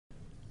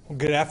Well,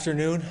 good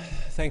afternoon.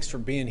 Thanks for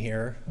being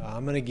here.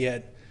 I'm going to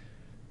get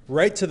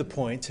right to the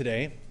point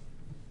today.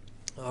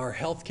 Our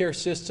healthcare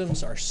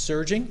systems are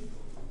surging,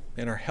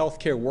 and our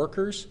healthcare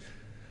workers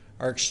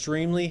are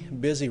extremely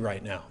busy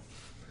right now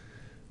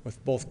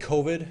with both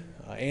COVID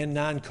and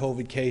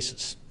non-COVID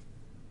cases.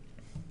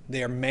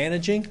 They are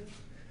managing,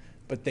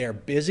 but they are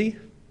busy.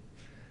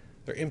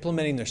 They're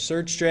implementing their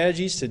surge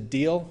strategies to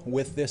deal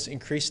with this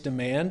increased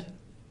demand.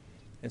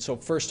 And so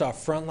first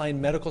off, frontline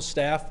medical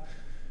staff,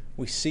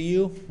 we see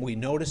you, we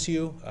notice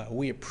you,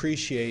 we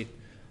appreciate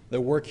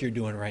the work you're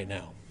doing right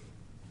now.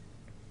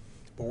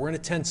 But we're in a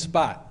tense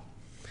spot,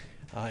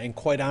 and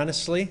quite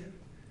honestly,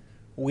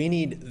 we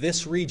need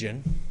this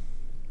region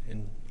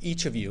and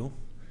each of you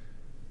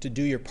to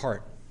do your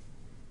part.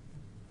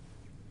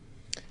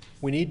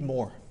 We need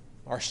more.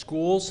 Our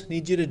schools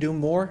need you to do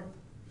more.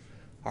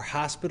 Our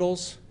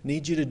hospitals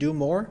need you to do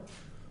more.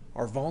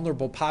 Our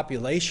vulnerable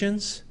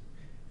populations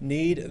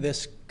need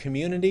this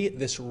community,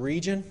 this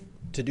region,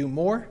 to do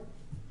more.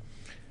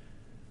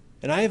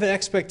 And I have an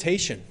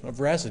expectation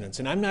of residents,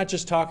 and I'm not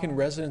just talking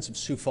residents of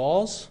Sioux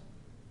Falls,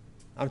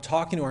 I'm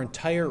talking to our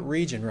entire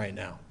region right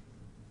now.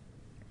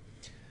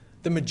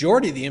 The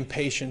majority of the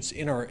inpatients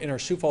in our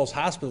Sioux Falls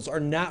hospitals are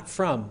not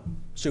from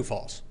Sioux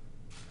Falls,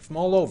 from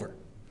all over.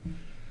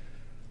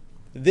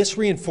 This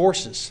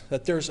reinforces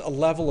that there's a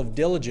level of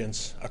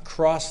diligence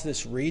across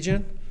this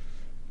region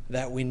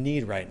that we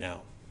need right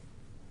now.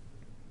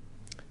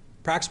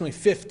 Approximately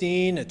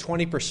 15 to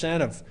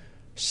 20% of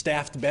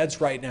staffed beds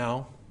right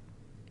now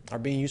are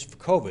being used for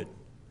COVID.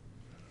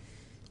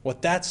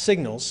 What that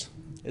signals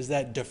is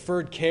that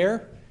deferred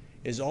care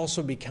is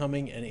also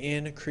becoming an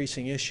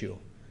increasing issue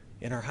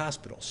in our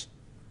hospitals.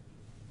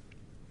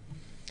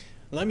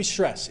 Let me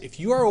stress, if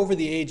you are over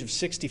the age of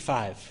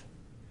 65,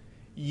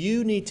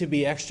 you need to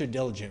be extra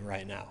diligent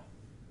right now.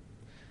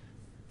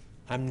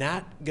 I'm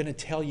not going to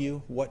tell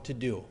you what to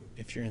do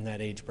if you're in that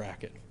age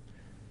bracket.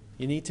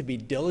 You need to be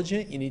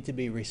diligent, you need to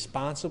be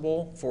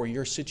responsible for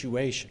your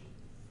situation.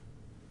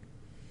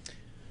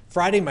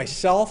 Friday,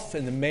 myself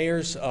and the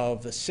mayors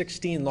of the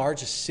 16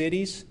 largest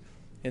cities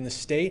in the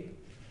state,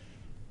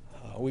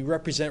 we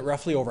represent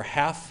roughly over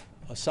half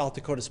of South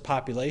Dakota's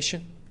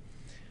population.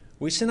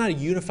 We sent out a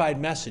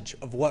unified message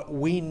of what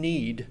we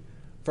need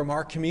from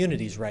our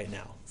communities right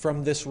now,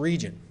 from this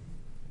region.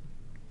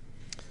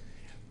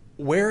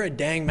 Wear a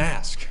dang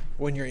mask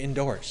when you're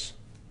indoors.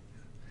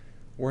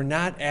 We're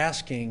not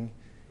asking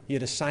you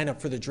to sign up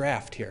for the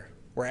draft here.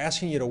 We're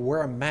asking you to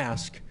wear a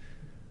mask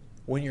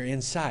when you're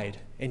inside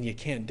and you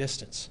can't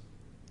distance.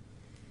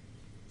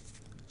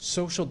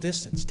 Social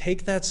distance,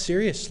 take that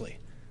seriously.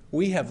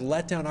 We have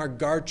let down our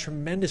guard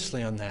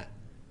tremendously on that.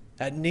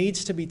 That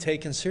needs to be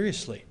taken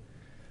seriously.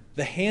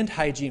 The hand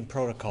hygiene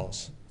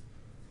protocols.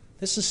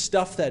 This is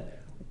stuff that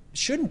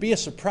shouldn't be a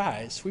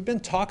surprise. We've been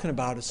talking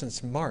about it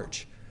since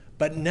March.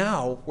 But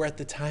now we're at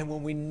the time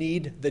when we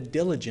need the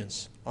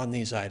diligence on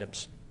these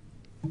items.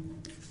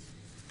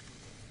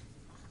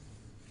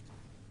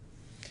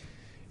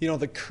 You know,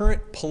 the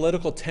current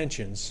political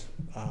tensions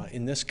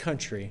in this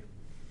country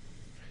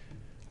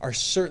are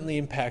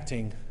certainly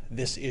impacting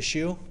this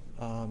issue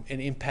and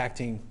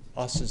impacting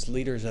us as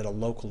leaders at a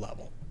local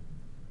level.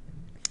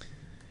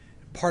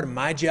 Part of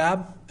my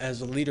job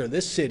as a leader of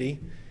this city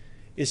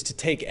is to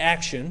take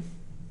action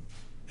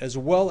as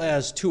well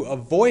as to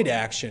avoid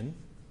action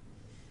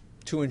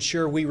to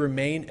ensure we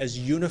remain as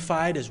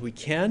unified as we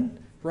can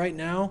right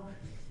now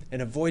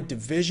and avoid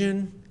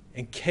division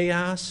and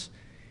chaos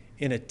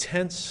in a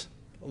tense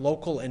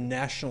local and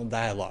national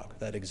dialogue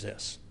that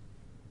exists.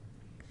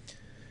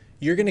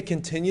 You're going to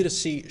continue to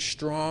see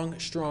strong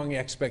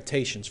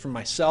expectations from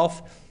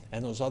myself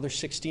and those other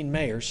 16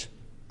 mayors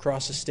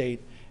across the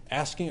state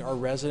asking our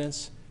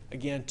residents,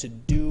 again, to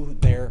do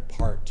their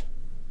part.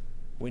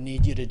 We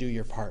need you to do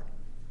your part.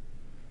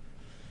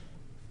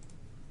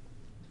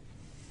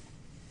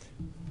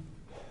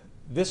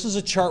 This is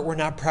a chart we're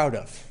not proud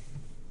of.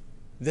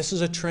 This is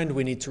a trend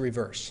we need to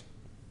reverse.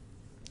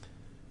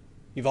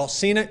 You've all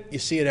seen it. You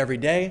see it every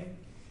day.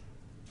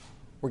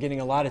 We're getting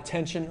a lot of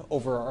attention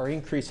over our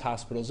increased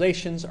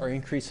hospitalizations, our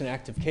increase in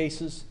active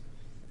cases.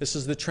 This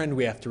is the trend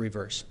we have to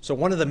reverse. So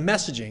one of the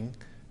messaging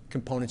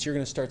components you're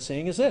going to start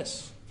seeing is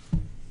this.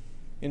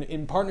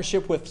 In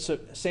partnership with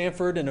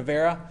Sanford and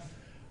Avera,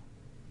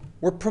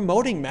 we're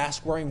promoting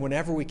mask wearing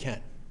whenever we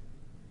can.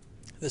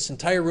 This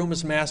entire room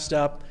is masked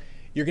up.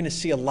 You're going to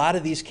see a lot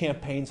of these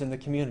campaigns in the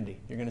community.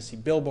 You're going to see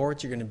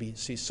billboards. You're going to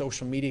see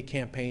social media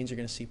campaigns. You're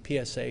going to see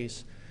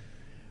PSAs.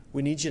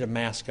 We need you to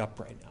mask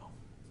up right now,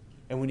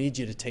 and we need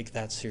you to take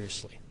that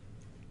seriously.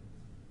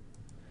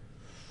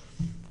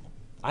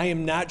 I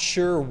am not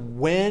sure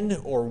when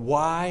or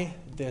why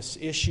this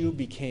issue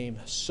became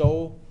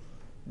so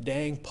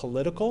dang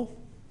political.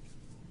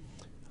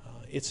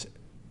 It's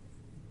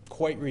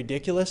quite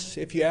ridiculous,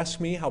 if you ask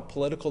me, how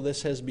political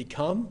this has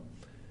become.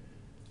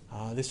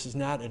 This is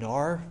not an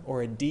R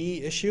or a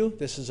D issue.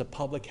 This is a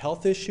public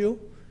health issue.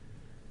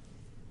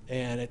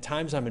 And at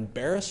times I'm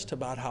embarrassed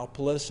about how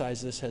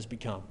politicized this has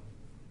become.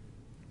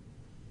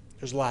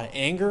 There's a lot of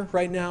anger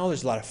right now.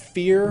 There's a lot of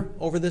fear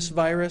over this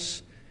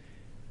virus.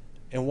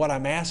 And what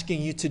I'm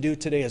asking you to do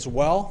today as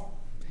well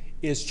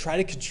is try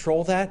to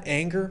control that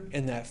anger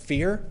and that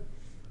fear.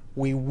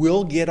 We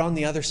will get on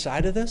the other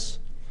side of this.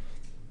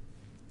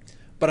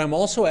 But I'm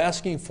also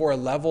asking for a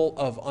level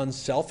of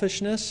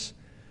unselfishness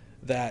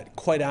that,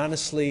 quite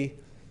honestly,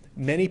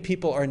 many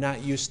people are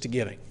not used to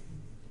giving.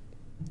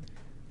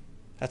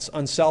 That's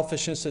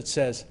unselfishness that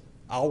says,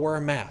 I'll wear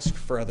a mask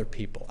for other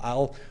people.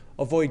 I'll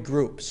avoid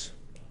groups.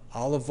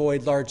 I'll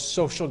avoid large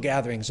social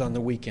gatherings on the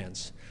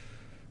weekends.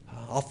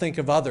 I'll think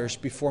of others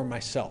before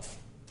myself.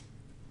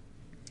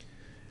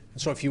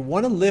 And so if you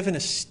want to live in a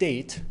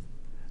state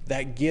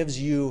that gives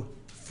you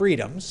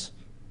freedoms,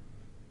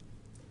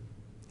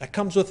 that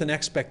comes with an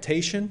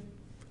expectation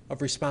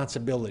of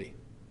responsibility.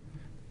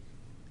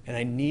 And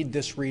I need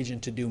this region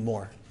to do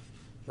more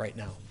right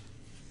now.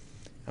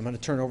 I'm going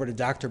to turn over to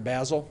Dr.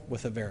 Basil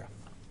with Avera.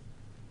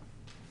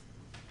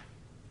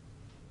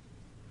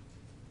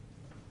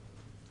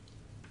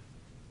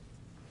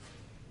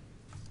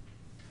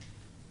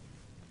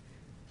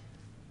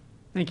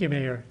 Thank you,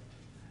 Mayor.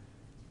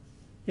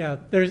 Yeah,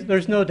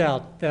 there's no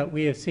doubt that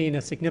we have seen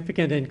a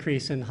significant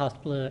increase in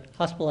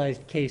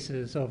hospitalized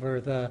cases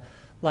over the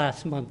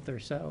last month or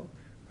so.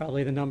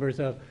 Probably the numbers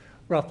have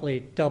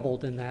roughly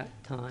doubled in that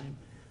time.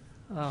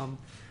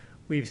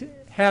 We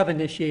have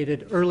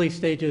initiated early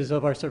stages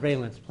of our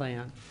surveillance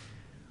plan.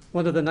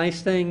 One of the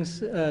nice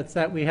things is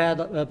that we had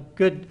a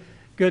good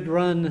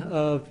run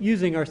of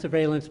using our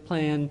surveillance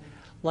plan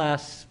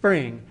last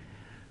spring.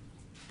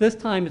 This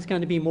time it's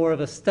going to be more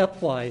of a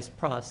stepwise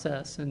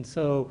process, and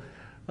so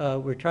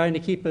we're trying to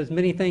keep as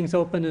many things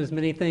open, as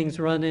many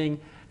things running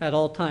at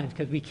all times,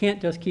 because we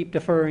can't just keep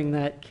deferring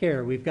that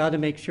care. We've got to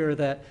make sure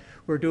that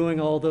we're doing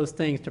all those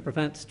things to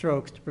prevent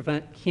strokes, to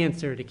prevent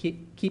cancer, to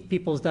keep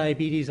people's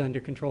diabetes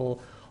under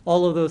control.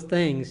 All of those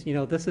things, you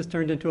know, this has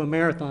turned into a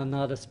marathon,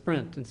 not a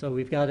sprint, and so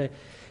we've got to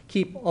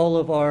keep all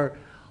of our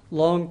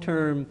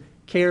long-term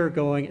care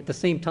going at the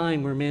same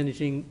time we're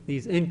managing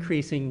these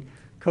increasing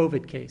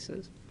COVID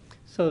cases.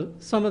 So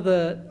some of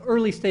the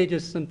early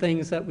stages, some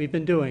things that we've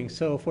been doing.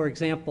 So for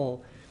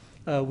example,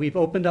 we've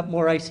opened up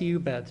more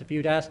ICU beds. If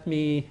you'd asked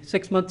me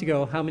 6 months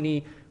ago how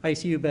many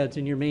ICU beds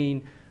in your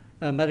main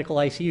medical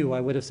ICU,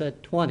 I would have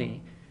said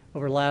 20.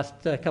 Over the last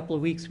couple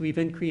of weeks, we've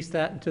increased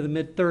that into the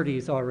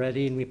mid-30s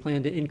already, and we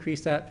plan to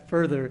increase that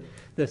further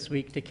this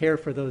week to care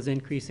for those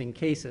increasing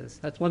cases.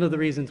 That's one of the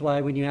reasons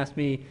why when you ask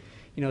me,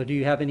 you know, do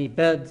you have any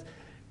beds,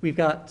 we've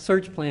got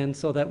surge plans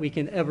so that we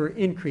can ever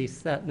increase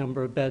that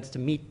number of beds to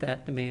meet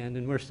that demand,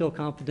 and we're still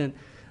confident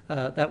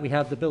that we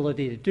have the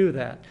ability to do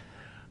that.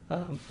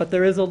 But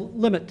there is a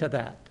limit to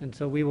that, and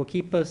so we will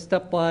keep a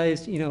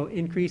stepwise, you know,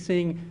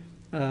 increasing,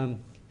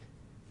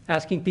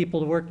 asking people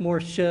to work more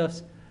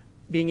shifts,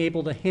 being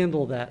able to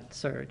handle that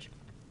surge.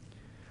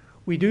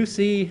 We do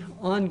see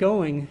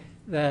ongoing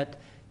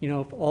that, you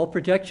know, all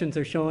projections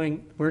are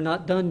showing we're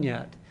not done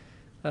yet.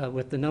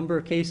 With the number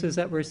of cases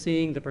that we're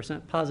seeing, the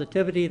percent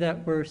positivity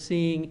that we're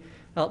seeing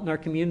out in our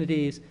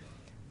communities,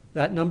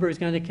 that number is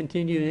going to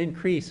continue to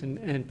increase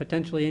and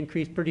potentially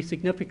increase pretty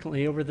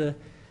significantly over the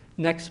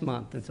next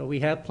month. And so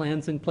we have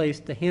plans in place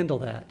to handle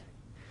that.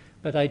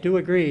 But I do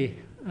agree,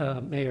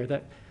 Mayor,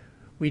 that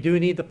we do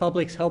need the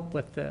public's help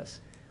with this.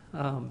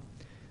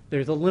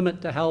 There's a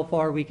limit to how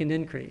far we can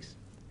increase.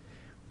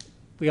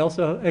 We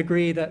also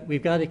agree that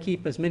we've got to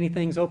keep as many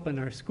things open,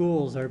 our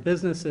schools, our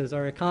businesses,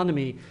 our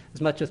economy, as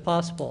much as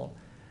possible.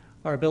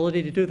 Our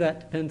ability to do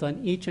that depends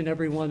on each and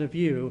every one of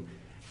you,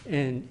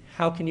 and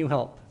how can you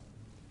help?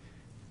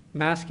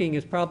 Masking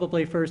is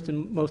probably first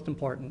and most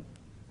important.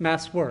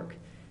 Masks work.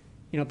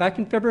 You know, back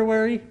in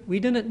February,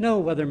 we didn't know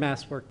whether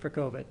masks worked for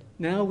COVID.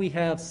 Now we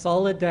have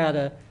solid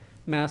data,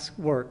 masks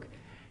work,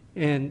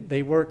 and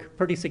they work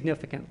pretty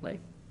significantly.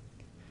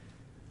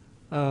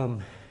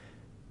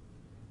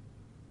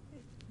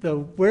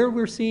 Where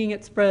we're seeing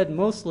it spread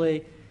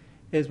mostly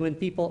is when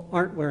people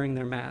aren't wearing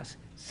their masks,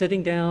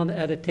 sitting down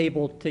at a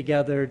table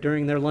together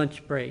during their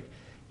lunch break,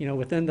 you know,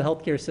 within the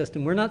healthcare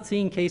system. We're not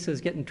seeing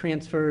cases getting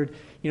transferred,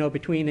 you know,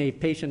 between a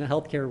patient and a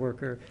healthcare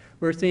worker.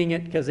 We're seeing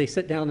it because they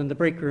sit down in the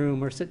break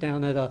room or sit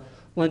down at a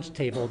lunch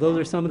table. Those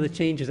are some of the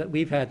changes that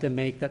we've had to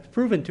make that's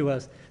proven to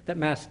us that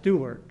masks do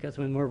work, because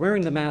when we're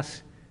wearing the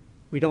masks,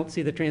 we don't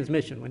see the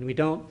transmission. When we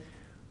don't,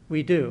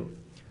 we do.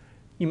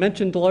 You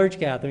mentioned large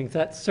gatherings.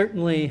 That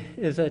certainly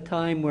is a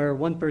time where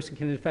one person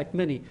can infect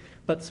many,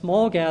 but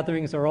small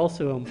gatherings are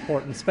also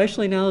important,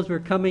 especially now as we're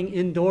coming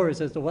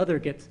indoors as the weather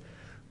gets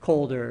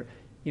colder.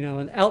 You know,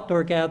 an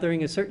outdoor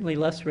gathering is certainly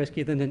less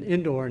risky than an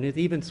indoor, and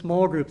even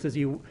small groups as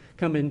you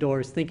come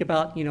indoors, think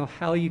about, you know,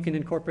 how you can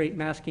incorporate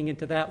masking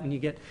into that when you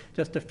get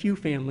just a few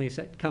families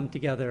that come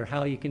together,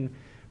 how you can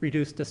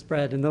reduce the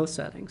spread in those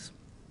settings.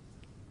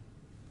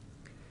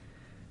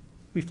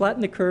 We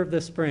flattened the curve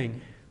this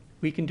spring.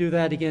 We can do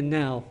that again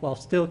now while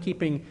still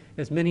keeping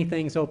as many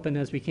things open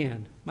as we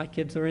can. My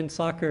kids are in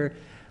soccer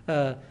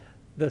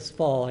this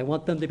fall. I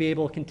want them to be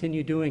able to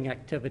continue doing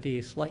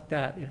activities like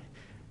that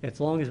as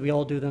long as we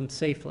all do them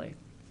safely.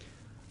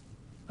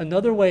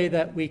 Another way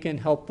that we can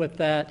help with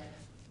that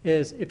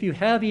is if you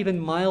have even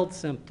mild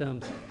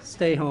symptoms,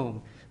 stay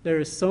home. There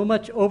is so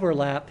much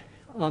overlap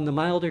on the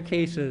milder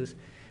cases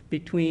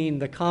between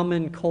the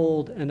common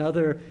cold and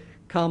other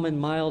common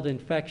mild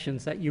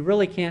infections that you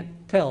really can't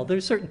tell.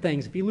 There's certain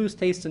things, if you lose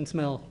taste and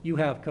smell, you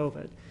have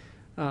COVID.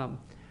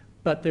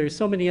 But there's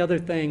so many other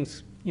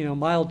things, you know,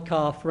 mild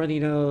cough, runny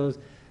nose,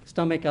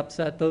 stomach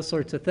upset, those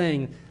sorts of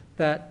things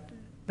that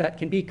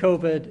can be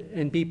COVID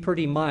and be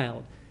pretty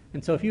mild.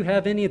 And so if you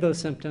have any of those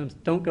symptoms,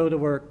 don't go to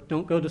work,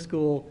 don't go to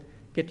school,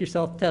 get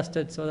yourself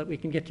tested so that we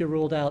can get you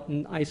ruled out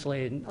and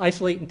isolated. And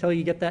isolate until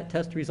you get that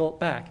test result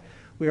back.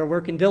 We are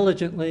working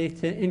diligently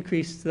to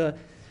decrease the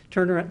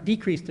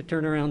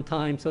turnaround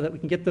time so that we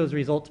can get those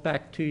results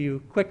back to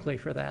you quickly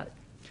for that.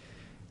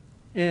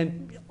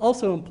 And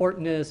also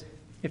important is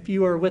if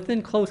you are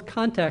within close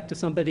contact to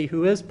somebody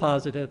who is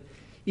positive,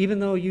 even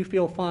though you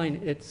feel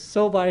fine, it's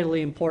so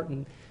vitally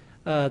important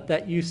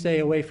that you stay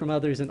away from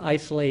others and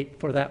isolate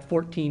for that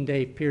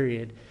 14-day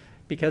period,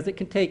 because it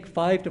can take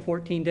 5 to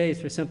 14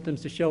 days for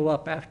symptoms to show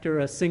up after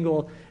a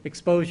single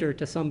exposure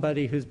to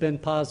somebody who's been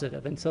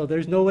positive. And so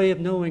there's no way of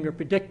knowing or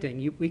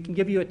predicting. We can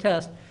give you a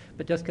test,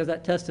 but just because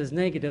that test is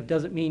negative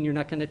doesn't mean you're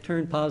not going to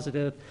turn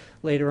positive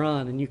later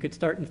on. And you could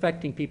start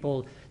infecting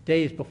people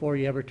days before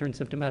you ever turn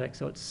symptomatic.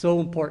 So it's so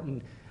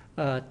important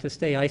to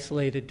stay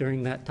isolated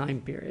during that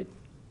time period.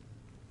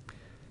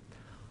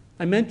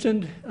 I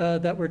mentioned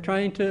that we're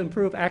trying to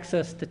improve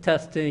access to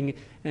testing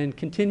and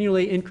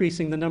continually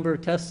increasing the number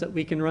of tests that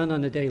we can run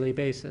on a daily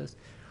basis.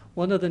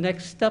 One of the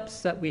next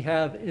steps that we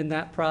have in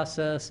that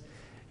process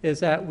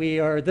is that we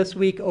are this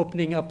week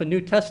opening up a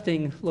new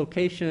testing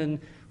location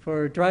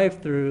for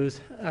drive-thrus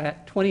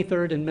at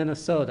 23rd in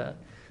Minnesota.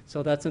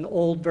 So that's an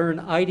old Vern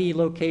ID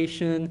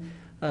location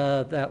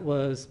that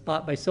was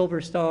bought by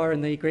Silver Star,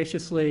 and they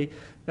graciously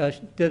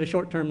did a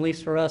short-term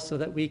lease for us so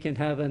that we can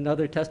have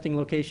another testing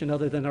location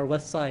other than our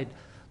West Side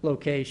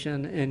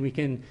location, and we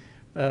can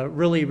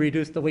really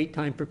reduce the wait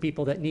time for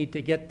people that need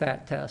to get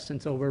that test. And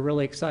so we're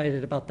really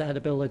excited about that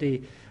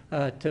ability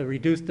to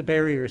reduce the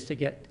barriers to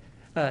get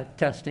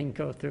testing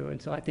go through. And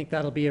so I think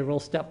that'll be a real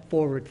step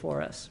forward for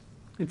us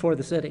and for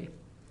the city.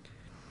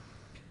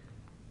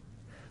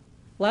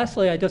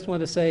 Lastly, I just want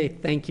to say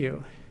thank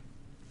you.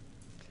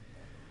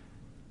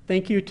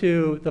 Thank you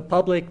to the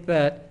public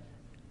that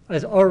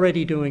is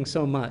already doing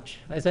so much.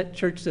 I was at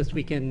church this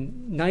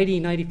weekend.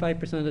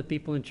 95% of the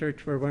people in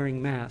church were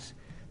wearing masks.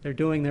 They're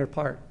doing their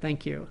part.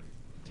 Thank you.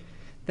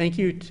 Thank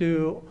you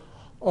to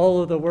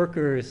all of the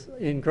workers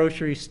in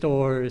grocery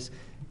stores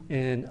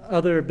and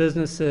other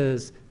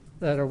businesses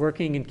that are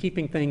working and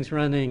keeping things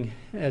running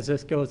as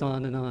this goes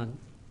on and on.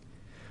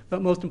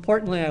 But most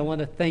importantly, I want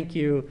to thank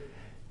you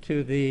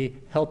to the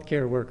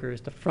healthcare workers,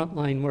 the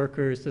frontline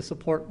workers, the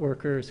support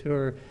workers who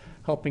are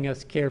helping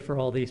us care for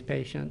all these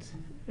patients.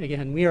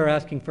 Again, we are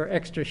asking for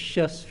extra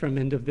shifts from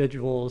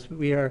individuals.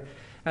 We are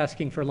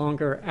asking for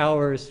longer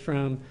hours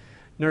from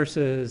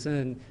nurses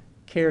and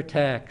care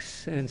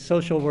techs and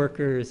social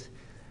workers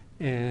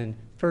and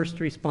first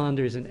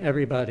responders and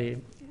everybody.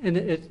 And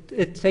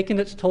it's taken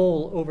its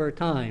toll over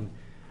time.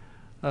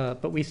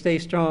 But we stay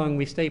strong,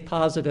 we stay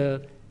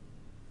positive.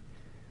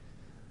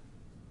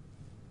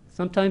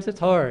 Sometimes it's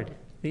hard.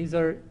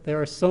 There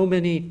are so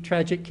many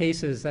tragic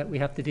cases that we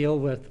have to deal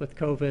with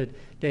COVID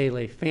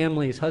daily.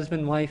 Families,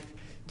 husband, wife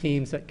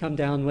teams that come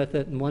down with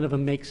it, and one of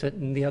them makes it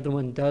and the other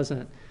one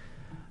doesn't.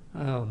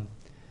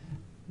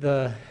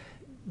 The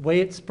way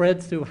it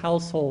spreads through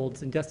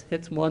households and just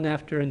hits one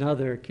after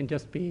another can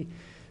just be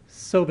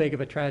so big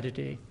of a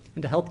tragedy.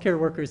 And to healthcare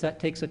workers, that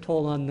takes a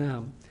toll on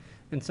them.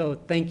 And so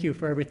thank you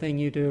for everything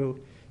you do.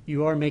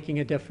 You are making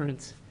a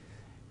difference,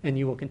 and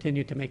you will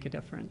continue to make a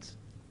difference.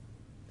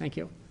 Thank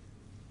you.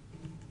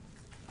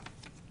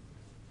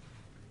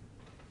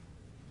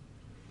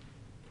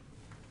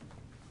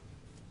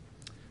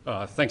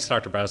 Thanks,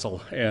 Dr.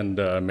 Basil, and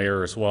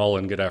Mayor as well,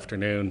 and good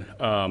afternoon.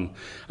 I'm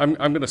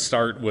going to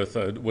start with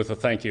a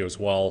thank you as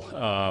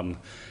well.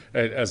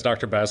 As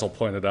Dr. Basil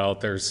pointed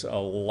out, there's a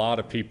lot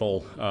of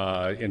people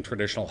in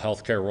traditional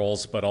healthcare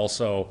roles, but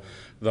also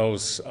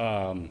those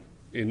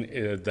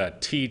that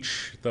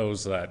teach,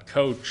 those that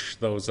coach,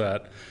 those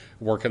that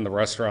work in the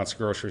restaurants,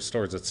 grocery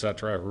stores, et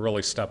cetera,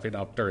 really stepping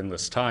up during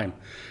this time.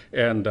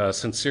 And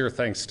sincere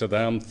thanks to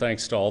them.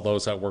 Thanks to all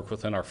those that work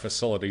within our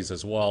facilities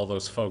as well,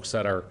 those folks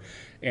that are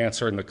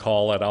answering the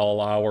call at all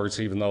hours,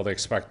 even though they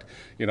expect,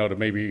 to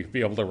maybe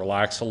be able to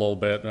relax a little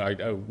bit.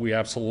 We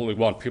absolutely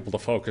want people to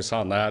focus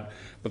on that,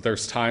 but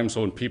there's times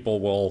when people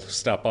will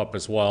step up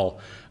as well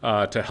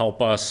to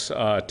help us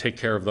take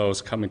care of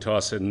those coming to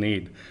us in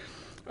need.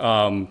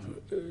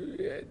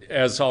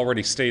 As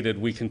already stated,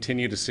 we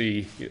continue to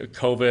see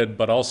COVID,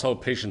 but also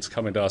patients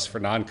coming to us for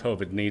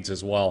non-COVID needs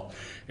as well.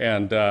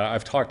 And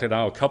I've talked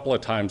now a couple of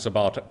times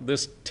about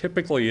this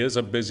typically is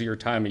a busier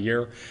time of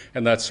year,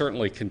 and that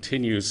certainly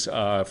continues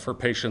for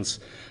patients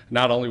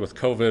not only with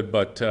COVID,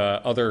 but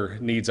other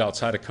needs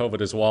outside of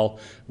COVID as well.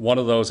 One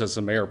of those, as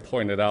the mayor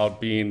pointed out,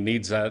 being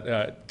needs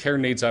that care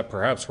needs that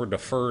perhaps were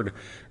deferred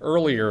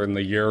earlier in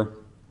the year.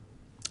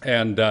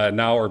 and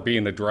now are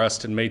being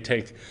addressed and may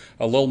take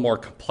a little more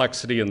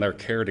complexity in their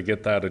care to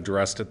get that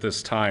addressed at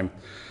this time.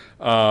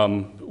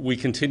 We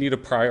continue to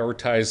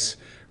prioritize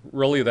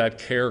really that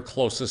care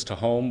closest to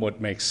home, what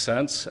makes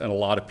sense, and a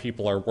lot of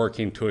people are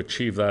working to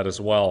achieve that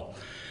as well.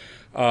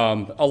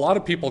 A lot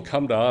of people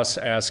come to us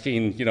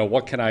asking,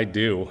 what can I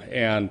do?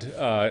 And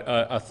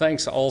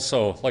thanks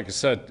also, like I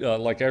said,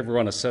 like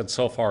everyone has said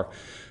so far,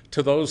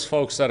 to those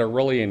folks that are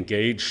really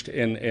engaged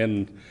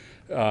in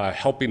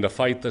helping to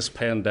fight this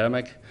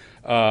pandemic.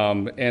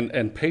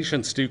 And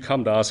patients do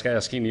come to us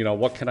asking,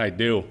 what can I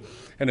do?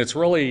 And it's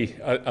really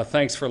a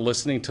thanks for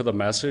listening to the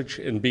message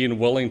and being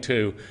willing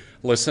to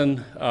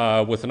listen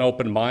with an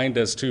open mind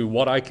as to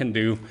what I can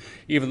do,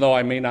 even though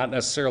I may not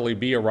necessarily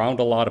be around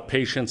a lot of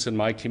patients in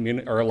my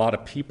community or a lot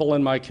of people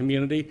in my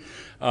community.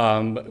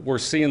 We're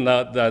seeing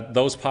that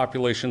those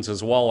populations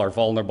as well are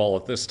vulnerable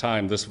at this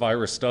time. This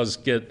virus does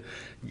get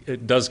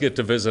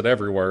to visit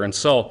everywhere. And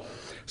so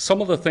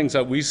some of the things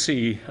that we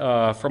see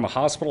from a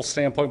hospital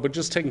standpoint, but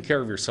just taking care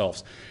of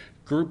yourselves.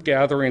 Group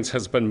gatherings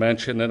has been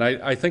mentioned, and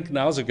I think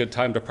now's a good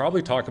time to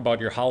probably talk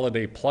about your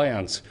holiday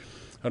plans.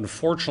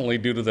 Unfortunately,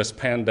 due to this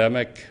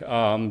pandemic,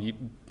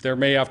 there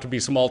may have to be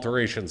some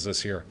alterations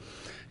this year.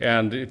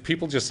 And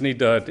people just need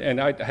to, and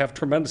I have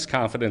tremendous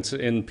confidence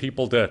in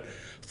people to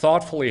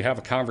thoughtfully have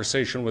a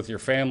conversation with your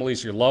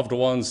families, your loved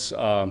ones,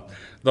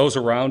 those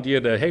around you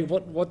to, hey,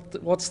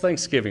 what's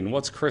Thanksgiving?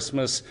 What's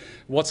Christmas?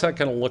 What's that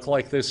going to look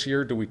like this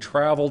year? Do we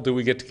travel? Do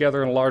we get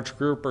together in a large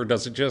group, or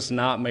does it just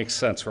not make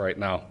sense right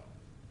now?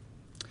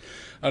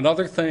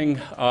 Another thing,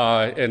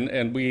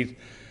 and we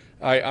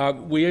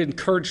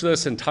encourage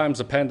this in times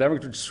of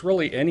pandemic, just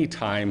really any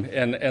time,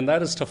 and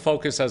that is to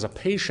focus as a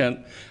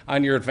patient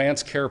on your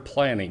advanced care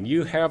planning.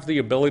 You have the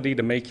ability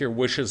to make your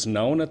wishes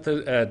known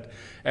at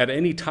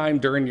any time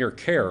during your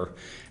care.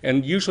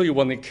 And usually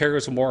when the care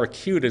is more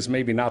acute is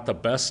maybe not the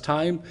best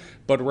time,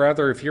 but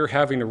rather if you're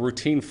having a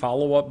routine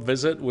follow-up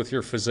visit with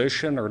your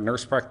physician or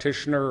nurse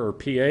practitioner or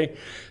PA,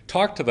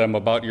 talk to them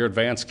about your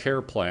advanced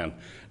care plan.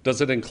 Does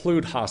it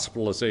include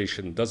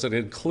hospitalization? Does it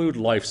include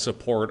life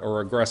support or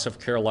aggressive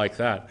care like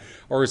that?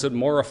 Or is it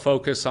more a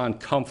focus on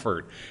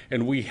comfort?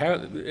 And we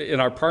have,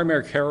 in our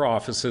primary care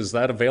offices,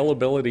 that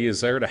availability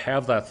is there to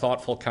have that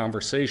thoughtful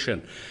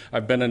conversation.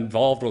 I've been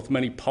involved with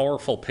many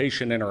powerful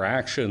patient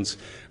interactions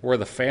where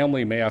the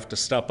family may have to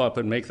step up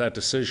and make that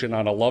decision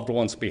on a loved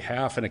one's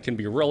behalf, and it can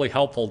be really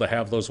helpful to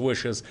have those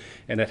wishes,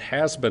 and it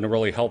has been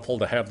really helpful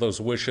to have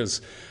those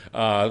wishes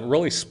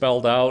really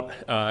spelled out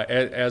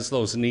as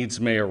those needs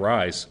may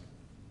arise.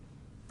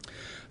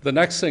 The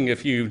next thing,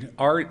 if you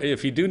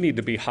do need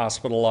to be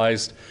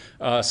hospitalized,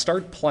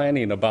 start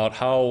planning about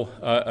how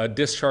a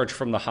discharge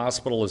from the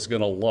hospital is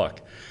going to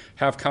look.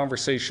 Have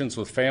conversations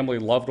with family,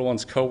 loved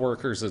ones,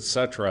 coworkers,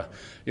 etc.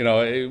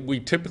 We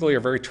typically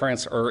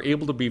are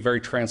able to be very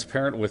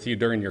transparent with you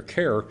during your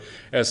care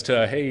as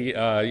to, hey,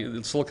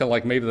 it's looking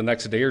like maybe the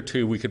next day or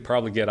two we could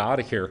probably get out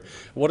of here.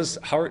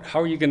 How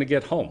are you going to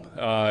get home?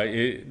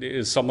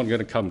 Is someone going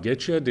to come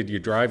get you? Did you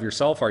drive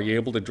yourself? Are you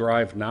able to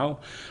drive now?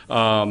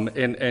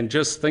 And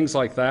just things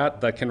like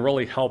that can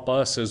really help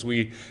us as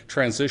we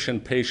transition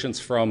patients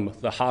from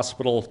the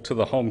hospital to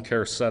the home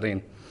care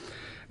setting.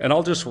 And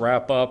I'll just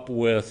wrap up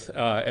with,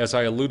 as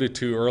I alluded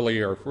to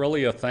earlier,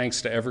 really a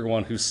thanks to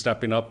everyone who's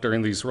stepping up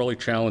during these really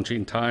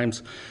challenging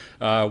times,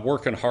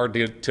 working hard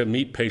to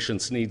meet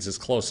patients' needs as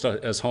close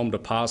to as home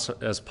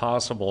as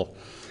possible.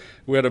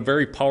 We had a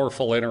very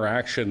powerful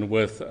interaction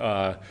with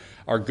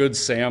our Good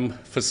Sam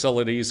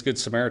facilities, Good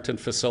Samaritan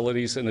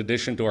facilities, in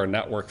addition to our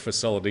network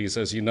facilities.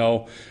 As you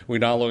know, we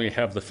not only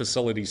have the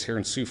facilities here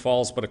in Sioux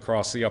Falls, but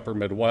across the upper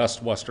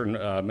Midwest, western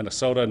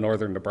Minnesota,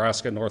 northern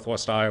Nebraska,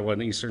 northwest Iowa,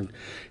 and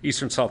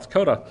eastern South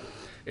Dakota.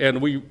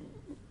 And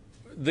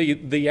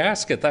the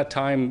ask at that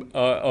time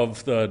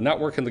of the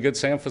network and the Good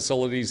Sam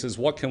facilities is,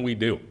 what can we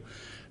do?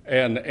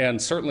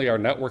 And certainly our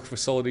network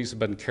facilities have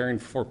been caring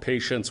for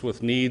patients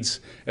with needs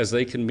as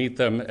they can meet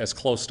them as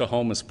close to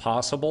home as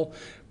possible.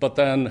 But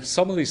then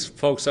some of these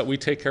folks that we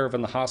take care of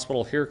in the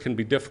hospital here can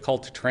be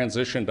difficult to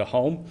transition to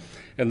home,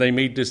 and they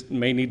may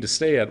need to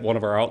stay at one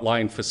of our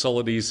outlying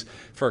facilities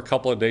for a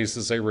couple of days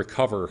as they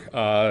recover.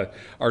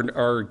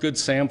 Our Good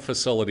Sam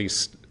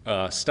facilities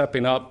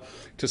stepping up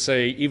to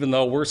say, even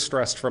though we're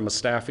stressed from a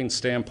staffing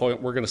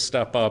standpoint, we're going to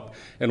step up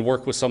and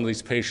work with some of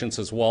these patients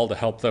as well to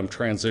help them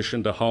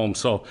transition to home.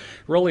 So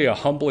really a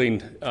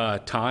humbling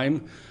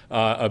time,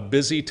 a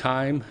busy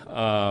time,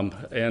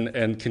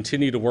 and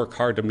continue to work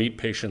hard to meet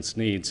patients'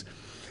 needs.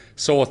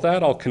 So with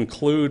that, I'll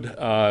conclude.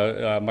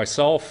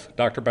 Myself,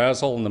 Dr.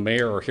 Basil, and the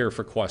mayor are here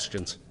for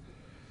questions.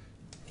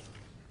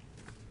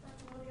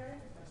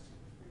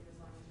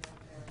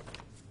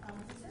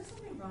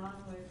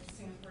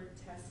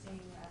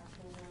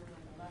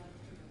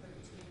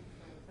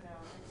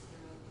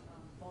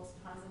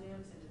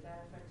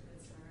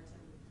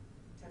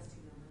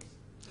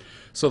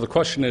 So the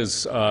question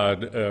is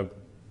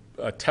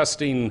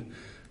testing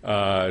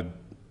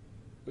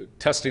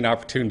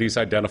opportunities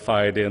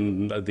identified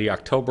in the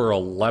October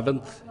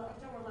 11th?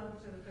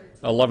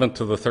 11th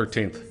to the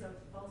 13th.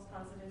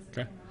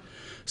 Okay.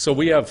 So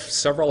we have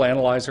several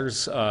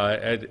analyzers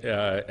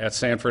at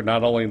Sanford,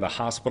 not only in the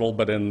hospital,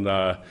 but in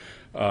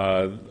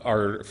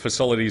our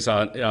facilities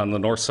on the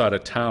north side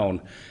of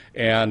town.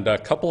 And a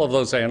couple of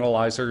those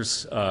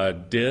analyzers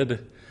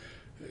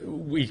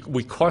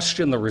we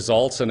questioned the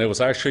results, and it was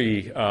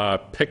actually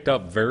picked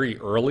up very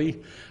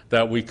early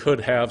that we could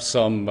have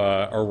some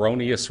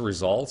erroneous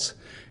results.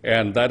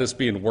 And that is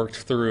being worked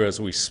through as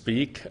we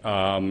speak,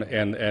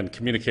 and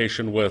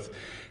communication with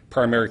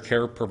primary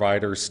care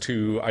providers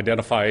to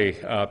identify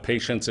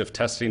patients if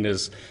testing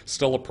is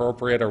still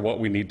appropriate or what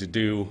we need to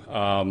do.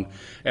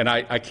 And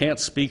I can't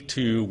speak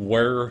to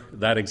where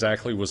that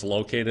exactly was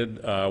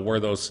located, where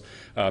those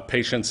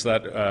patients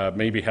that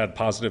maybe had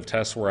positive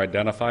tests were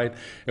identified.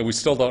 And we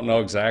still don't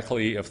know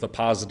exactly if the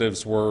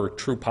positives were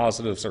true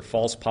positives or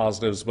false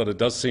positives, but it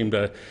does seem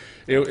to,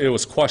 it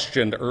was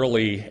questioned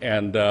early,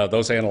 and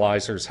those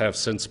analyzers have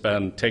since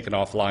been taken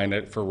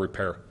offline for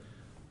repair.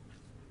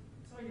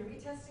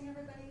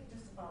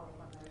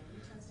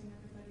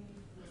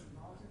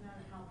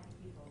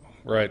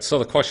 Right. So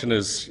the question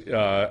is,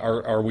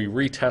 are we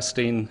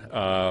retesting?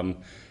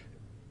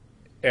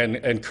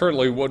 And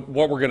currently, what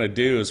we're going to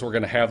do is we're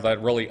going to have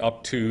that really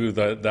up to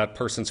that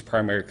person's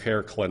primary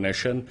care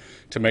clinician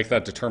to make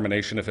that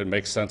determination if it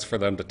makes sense for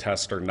them to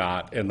test or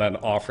not, and then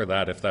offer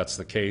that if that's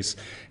the case.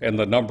 And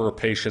the number of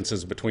patients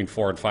is between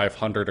 400 and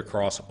 500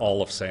 across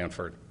all of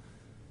Sanford.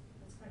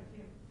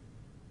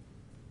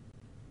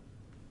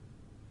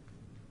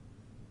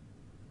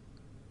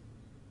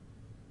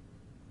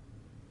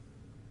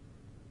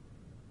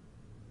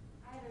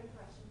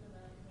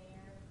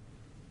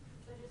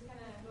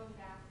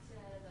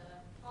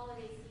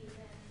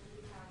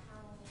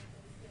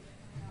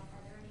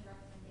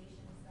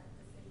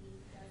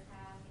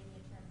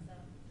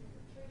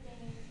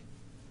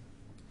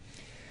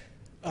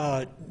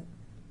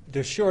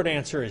 The short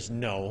answer is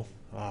no.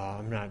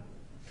 I'm not,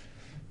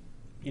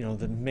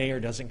 the mayor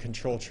doesn't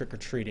control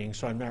trick-or-treating,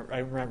 so I'm not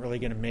really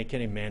going to make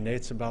any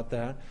mandates about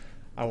that.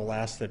 I will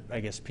ask that, I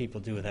guess, people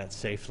do that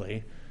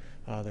safely.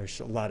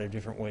 There's a lot of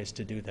different ways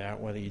to do that,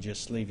 whether you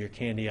just leave your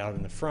candy out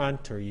in the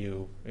front or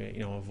you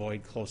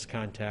avoid close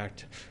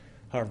contact.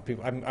 However,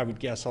 people, I would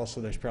guess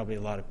also there's probably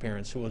a lot of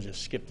parents who will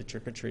just skip the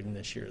trick-or-treating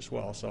this year as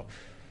well. So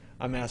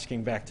I'm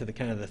asking back to the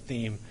kind of the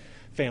theme,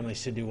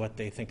 families to do what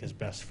they think is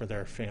best for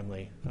their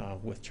family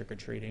with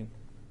trick-or-treating.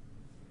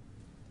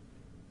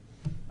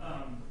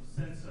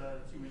 Since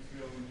 2 weeks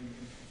ago when you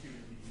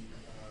instituted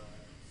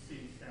the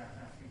city staff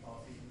masking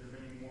policy, have there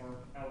been any more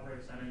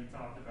outbreaks? I know you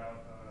talked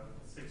about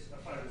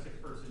a 5 or 6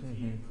 person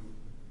team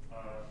who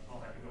all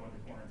had to go into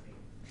quarantine.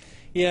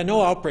 Yeah,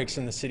 no outbreaks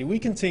in the city. We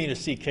continue to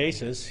see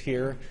cases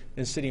here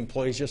in city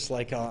employees, just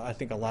like I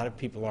think a lot of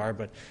people are,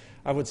 but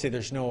I would say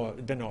there's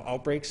been no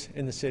outbreaks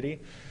in the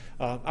city.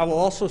 I will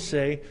also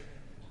say,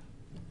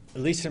 at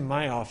least in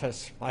my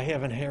office, I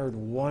haven't heard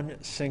one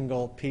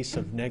single piece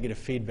of negative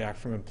feedback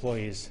from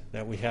employees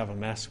that we have a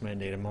mask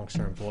mandate amongst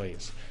our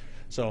employees.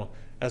 So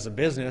as a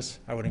business,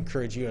 I would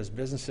encourage you as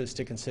businesses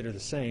to consider the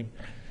same.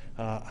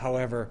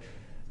 However,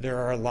 there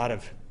are a lot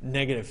of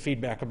negative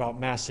feedback about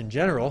masks in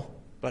general,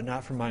 but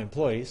not from my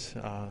employees,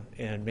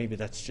 and maybe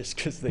that's just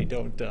because they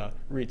don't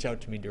reach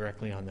out to me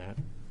directly on that.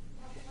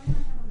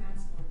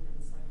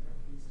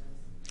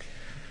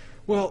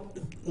 Well,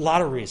 a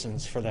lot of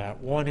reasons for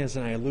that. One is,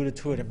 and I alluded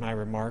to it in my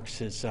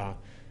remarks, is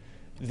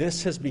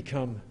this has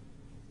become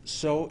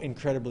so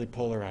incredibly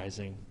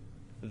polarizing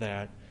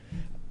that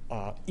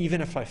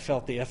even if I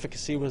felt the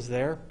efficacy was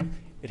there,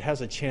 it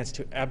has a chance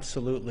to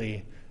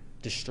absolutely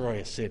destroy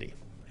a city.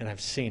 And I've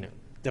seen it,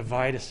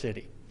 divide a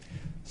city.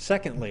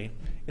 Secondly,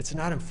 it's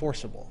not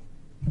enforceable.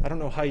 I don't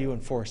know how you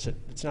enforce it.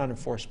 It's not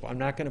enforceable. I'm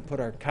not going to put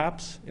our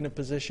cops in a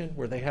position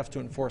where they have to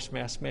enforce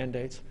mask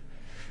mandates.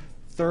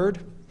 Third,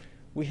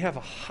 we have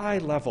a high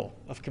level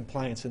of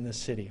compliance in this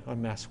city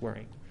on mask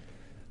wearing.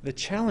 The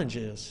challenge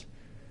is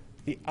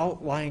the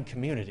outlying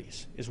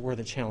communities is where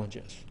the challenge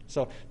is.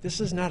 So this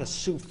is not a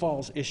Sioux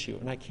Falls issue,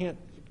 and I can't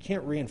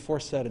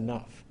reinforce that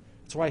enough.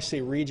 That's why I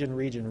say region,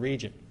 region,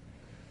 region.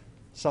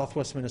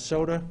 Southwest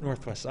Minnesota,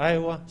 Northwest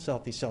Iowa,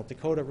 Southeast South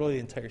Dakota, really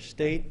the entire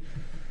state.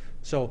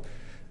 So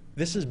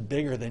this is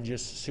bigger than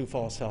just Sioux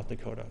Falls, South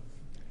Dakota.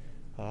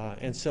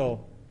 And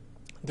so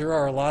there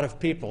are a lot of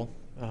people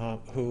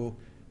who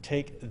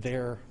take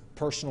their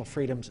personal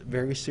freedoms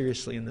very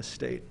seriously in this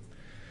state,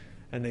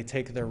 and they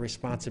take their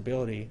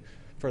responsibility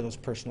for those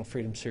personal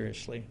freedoms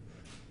seriously.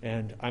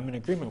 And I'm in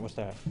agreement with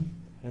that.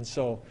 And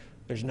so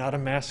there's not a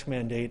mask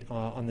mandate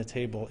on the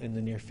table in the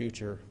near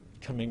future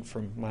coming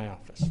from my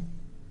office.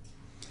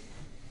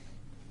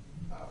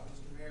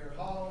 Mr. Mayor,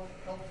 how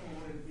helpful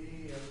would it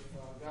be if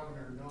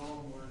Governor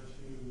Noem were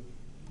to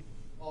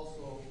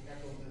also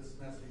echo this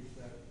message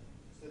that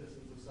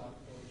citizens of South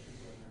Dakota should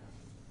wear masks?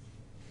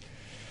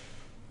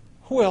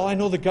 Well, I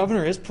know the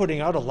governor is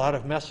putting out a lot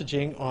of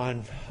messaging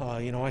on,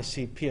 I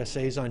see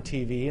PSAs on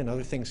TV and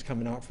other things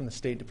coming out from the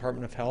State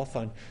Department of Health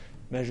on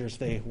measures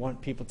they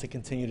want people to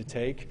continue to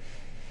take.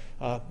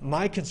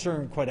 My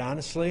concern, quite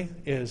honestly,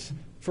 is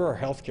for our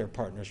healthcare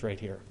partners right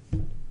here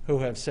who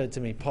have said to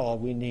me, Paul,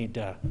 we need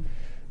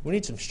We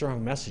need some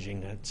strong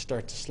messaging to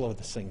start to slow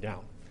this thing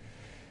down.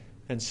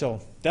 And so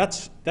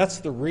that's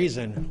the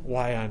reason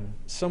why I'm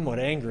somewhat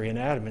angry and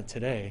adamant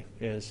today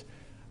is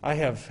I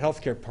have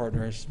healthcare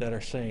partners that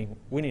are saying,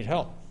 we need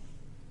help.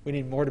 We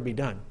need more to be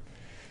done.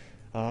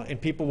 And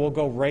people will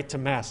go right to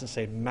masks and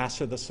say,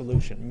 masks are the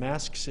solution.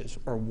 Masks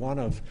are one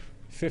of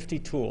 50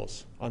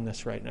 tools on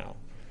this right now.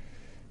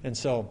 And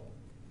so,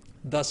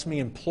 thus me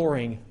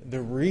imploring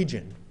the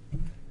region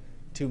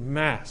to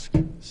mask,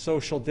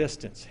 social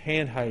distance,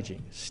 hand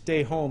hygiene,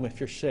 stay home if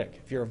you're sick.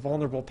 If you're a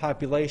vulnerable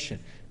population,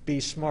 be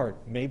smart.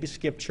 Maybe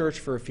skip church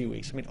for a few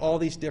weeks. I mean, all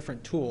these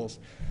different tools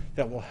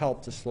that will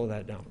help to slow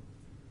that down.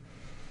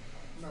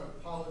 I'm going to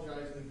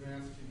apologize in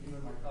advance to you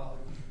and my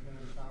colleagues. It's been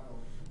kind of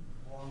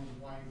a long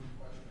and winding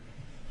question.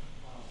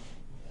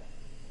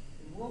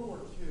 In World War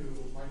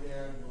II, my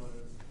dad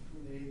was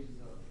between the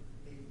ages of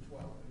 8 and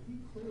 12, and he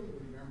clearly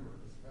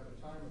remembers at a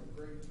time of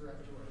great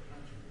threat to our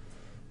country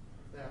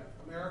that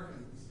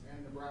Americans and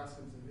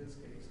Nebraskans in his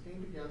case came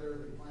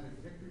together, they planted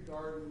victory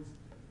gardens.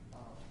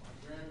 My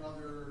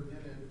grandmother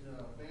knitted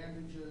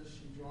bandages.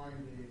 She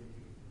joined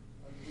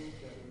a group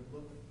that would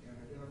look and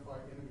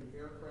identify enemy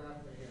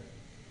aircraft. They had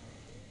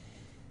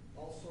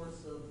all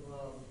sorts of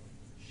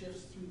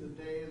shifts through the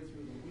day and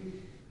through the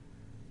week.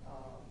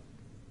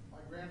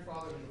 My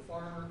grandfather was a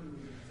farmer who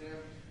was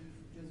exempt.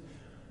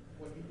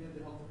 What he did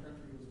to help the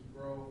country was to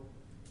grow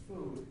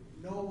food.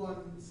 No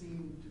one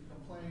seemed to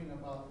complain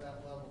about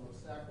that level of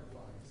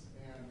sacrifice.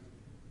 And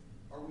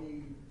are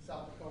we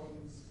South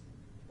Dakotans?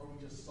 Are we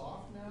just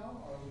soft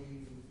now? Have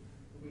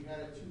we had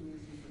it too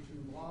easy for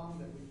too long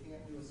that we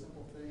can't do a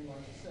simple thing like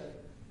you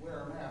said,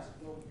 wear a mask?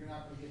 No, you're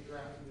not going to get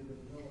drafted into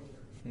the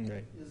military.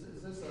 Right. Is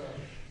this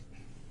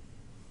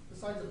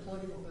besides a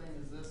political thing,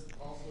 is this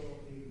also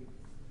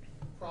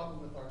a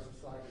problem with our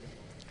society?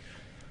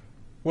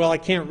 Well, I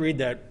can't read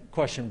that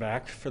question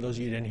back for those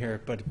of you who didn't hear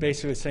it, but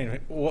basically saying,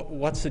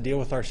 what's the deal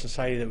with our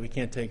society that we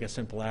can't take a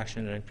simple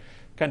action? And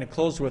I kind of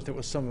closed with it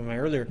with some of my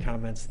earlier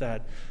comments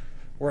that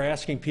we're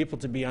asking people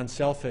to be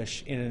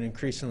unselfish in an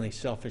increasingly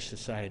selfish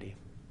society.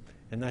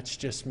 And that's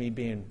just me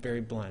being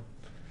very blunt.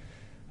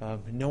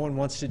 No one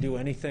wants to do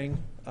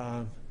anything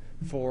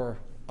for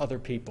other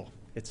people.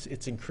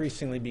 It's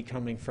increasingly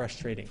becoming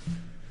frustrating.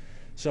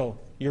 So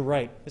you're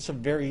right.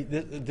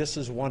 This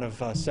is one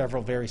of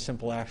several very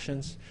simple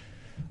actions.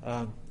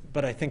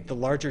 But I think the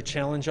larger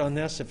challenge on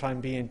this, if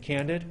I'm being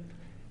candid,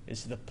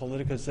 is the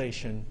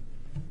politicization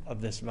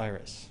of this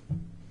virus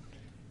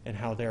and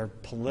how there are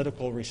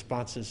political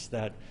responses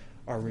that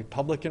are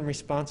Republican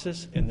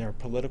responses and there are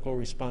political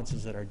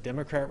responses that are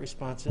Democrat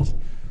responses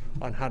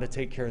on how to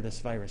take care of this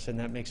virus. And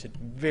that makes it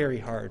very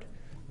hard,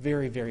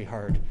 very, very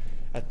hard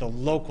at the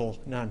local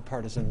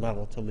nonpartisan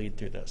level to lead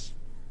through this.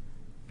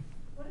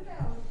 What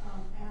about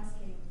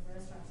asking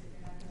restaurants, if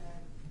you're not going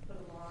to put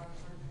a law or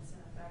ordinance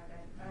in effect,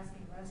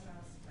 asking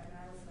restaurants,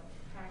 I was in a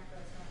packed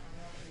restaurant, my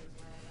nobody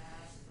was wearing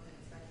masks, wasn't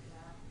expecting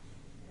that.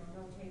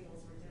 No tables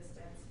were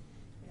distanced.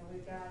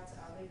 We've got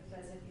a big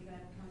Pheasant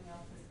event coming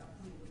up this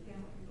upcoming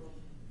weekend where people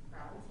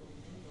crowds will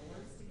be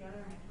indoors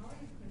together. How are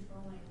you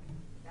controlling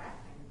that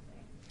kind of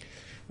thing?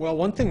 Well,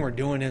 one thing we're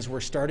doing is we're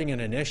starting an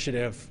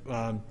initiative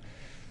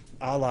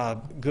a la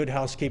Good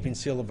Housekeeping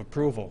Seal of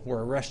Approval, where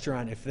a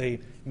restaurant, if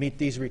they meet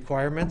these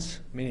requirements,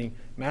 meaning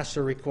masks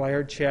are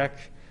required, check,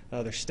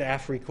 their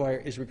staff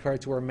is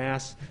required to wear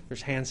masks,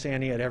 there's hand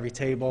sanitizer at every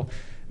table,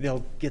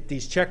 they'll get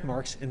these check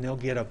marks and they'll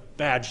get a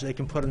badge they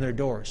can put on their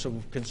door so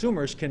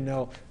consumers can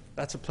know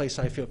that's a place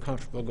I feel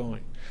comfortable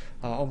going,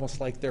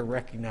 almost like they're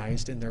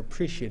recognized and they're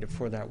appreciated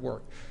for that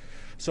work.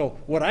 So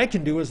what I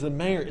can do as the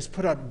mayor is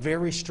put out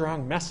very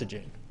strong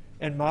messaging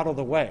and model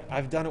the way.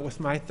 I've done it with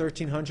my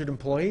 1,300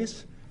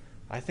 employees.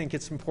 I think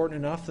it's important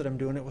enough that I'm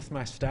doing it with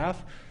my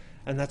staff,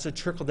 and that's a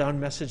trickle-down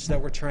message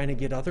that we're trying to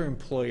get other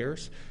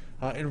employers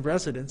and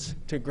residents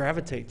to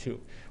gravitate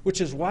to, which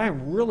is why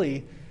I'm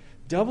really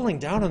doubling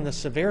down on the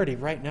severity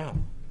right now.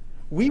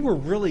 We were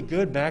really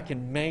good back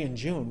in May and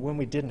June when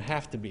we didn't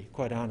have to be,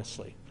 quite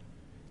honestly,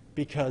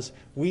 because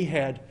we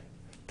had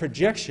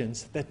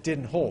projections that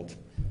didn't hold.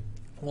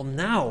 Well,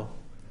 now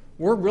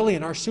we're really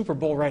in our Super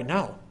Bowl right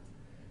now,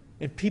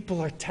 and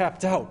people are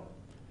tapped out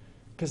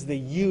because they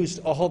used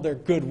all their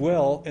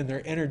goodwill and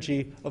their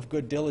energy of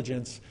good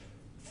diligence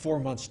 4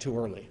 months too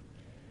early.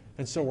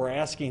 And so we're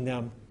asking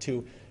them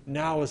to,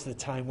 now is the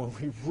time when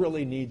we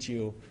really need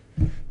you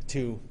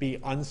to be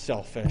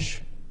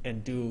unselfish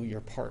and do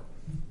your part.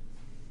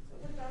 So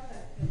what about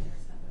that 50%,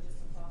 but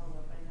just a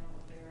follow-up? I know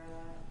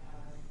Vera,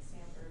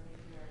 Sanford,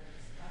 maybe are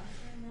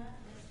sponsoring that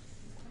this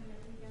coming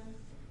up weekend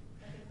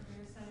at the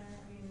Career Center.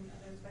 I mean,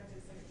 they're expected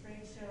it's like a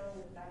trade show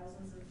with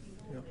thousands of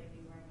people. Yep. Will they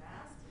be wearing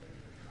masks?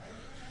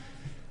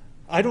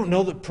 I don't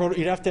know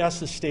you'd have to ask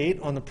the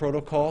state on the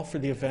protocol for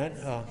the event.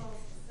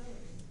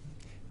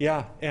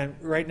 Yeah, and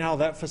right now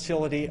that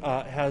facility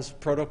has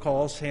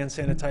protocols, hand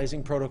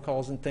sanitizing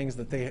protocols and things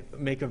that they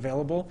make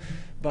available.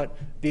 But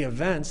the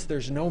events,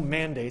 there's no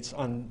mandates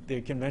on the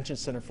convention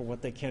center for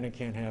what they can and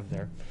can't have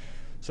there.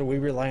 So we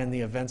rely on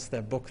the events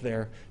that book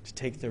there to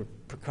take the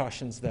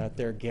precautions that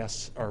their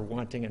guests are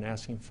wanting and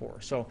asking for.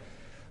 So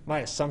my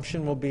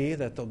assumption will be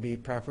that there'll be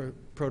proper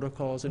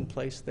protocols in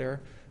place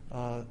there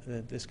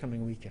this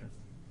coming weekend.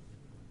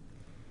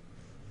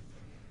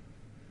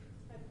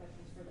 I have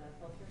questions for the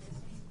healthcare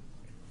systems.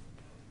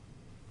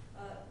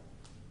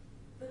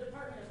 The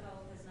Department of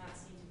Health has not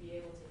seemed to be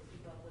able to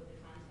keep up with the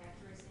contact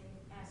tracing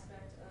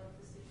aspect of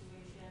the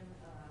situation.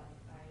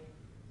 I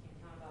can't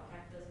count about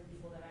half a dozen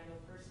people that I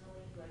know personally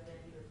who have been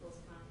either close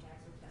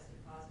contacts or tested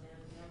positive,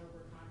 never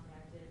were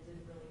contacted,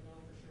 didn't really know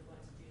for sure what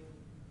to do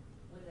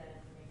with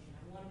that information.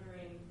 I'm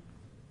wondering,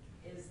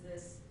 is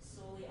this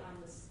solely on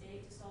the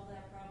state to solve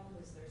that problem?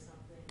 Is there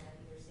something that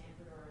either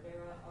Sanford or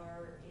Avera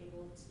are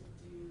able to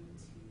do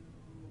to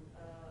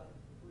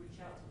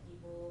reach out to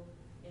people,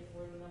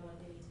 inform them what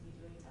they need to be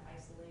doing to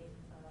isolate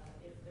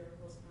if they're a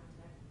close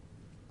contact?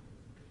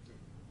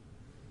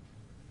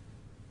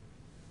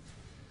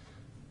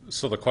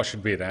 So the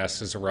question being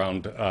asked is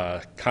around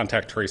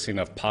contact tracing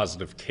of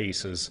positive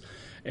cases,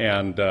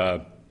 and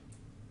are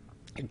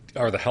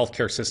the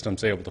healthcare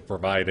systems able to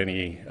provide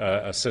any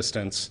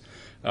assistance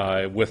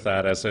with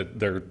that? As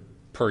there,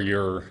 per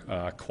your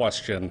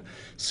question,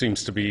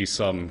 seems to be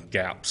some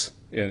gaps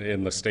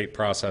in the state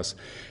process.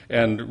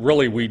 And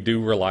really, we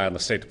do rely on the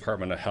State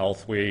Department of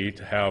Health. We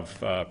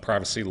have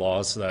privacy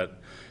laws that,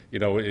 you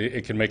know,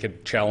 it can make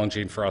it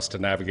challenging for us to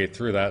navigate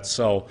through that.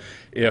 So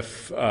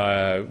if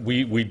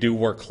we do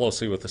work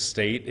closely with the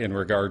state in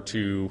regard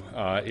to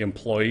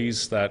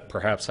employees that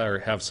perhaps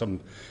have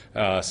some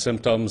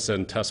symptoms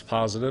and test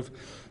positive,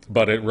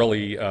 but it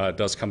really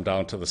does come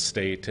down to the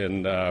state,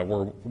 and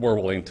we're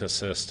willing to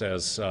assist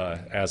as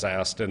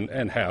asked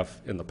and have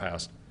in the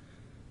past.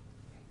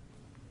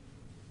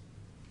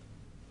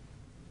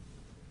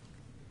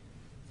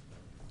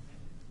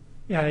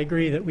 Yeah, I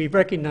agree that we've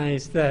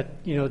recognized that,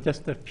 you know,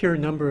 just the pure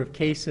number of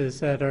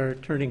cases that are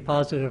turning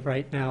positive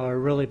right now are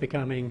really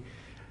becoming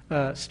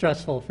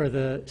stressful for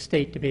the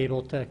state to be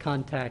able to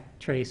contact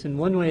trace. And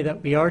one way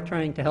that we are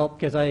trying to help,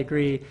 because I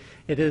agree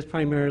it is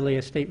primarily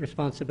a state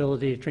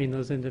responsibility to train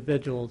those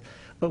individuals,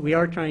 but we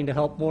are trying to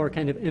help more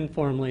kind of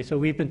informally. So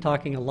we've been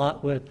talking a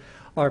lot with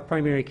our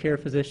primary care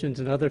physicians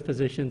and other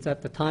physicians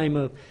at the time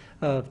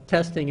of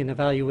testing and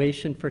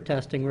evaluation for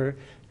testing. We're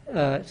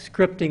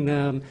scripting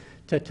them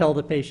to tell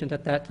the patient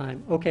at that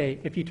time, okay,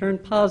 if you turn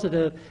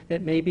positive,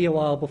 it may be a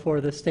while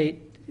before the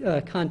state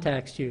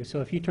contacts you.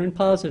 So if you turn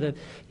positive,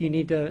 you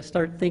need to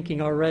start thinking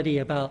already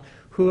about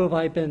who have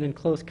I been in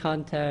close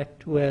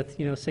contact with,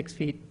 6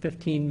 feet,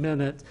 15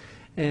 minutes,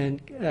 and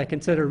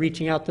consider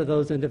reaching out to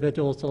those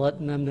individuals to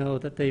letting them know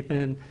that they've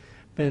been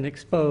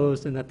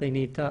exposed and that they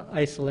need to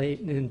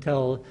isolate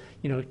until,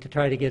 to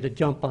try to get a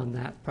jump on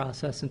that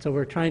process. And so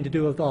we're trying to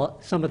do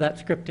some of that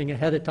scripting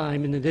ahead of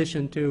time, in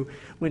addition to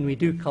when we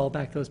do call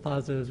back those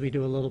positives, we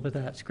do a little bit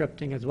of that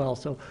scripting as well.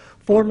 So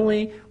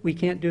formally, we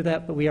can't do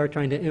that, but we are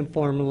trying to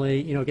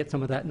informally, get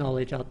some of that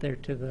knowledge out there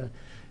to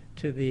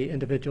the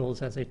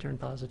individuals as they turn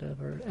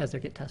positive or as they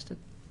get tested.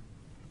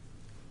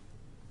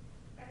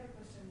 I have a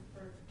question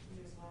for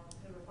you as well,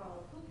 to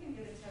follow. Who can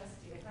get a test?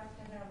 Do you have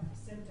to have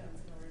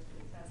symptoms in order to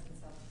get tested in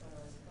South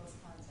Dakota as close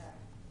contact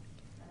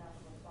enough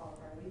of a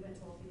qualifier? We've been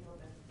told people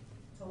have been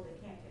told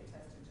they can't get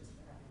tested just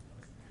for having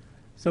close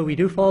contact. So we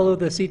do follow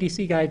the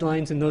CDC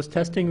guidelines and those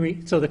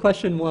testing. So the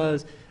question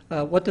was,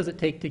 what does it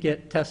take to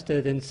get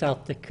tested in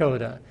South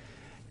Dakota?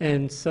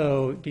 And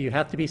so do you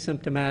have to be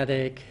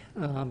symptomatic?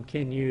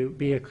 Can you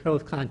be a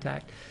close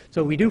contact?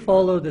 So we do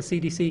follow the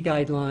CDC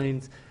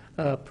guidelines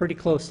pretty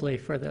closely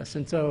for this.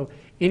 And so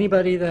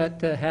anybody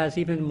that has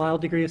even a mild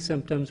degree of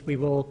symptoms, we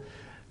will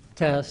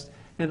test.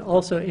 And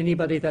also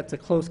anybody that's a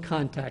close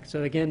contact.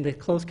 So again, the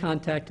close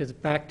contact is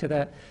back to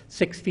that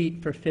 6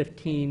 feet for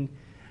 15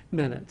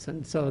 minutes.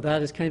 And so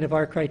that is kind of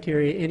our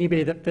criteria.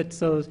 Anybody that fits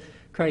those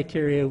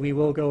criteria, we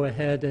will go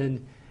ahead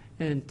and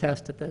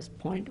test at this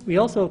point. We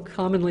also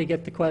commonly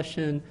get the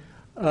question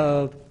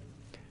of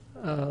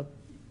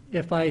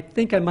if I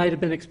think I might have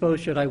been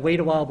exposed, should I wait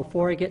a while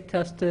before I get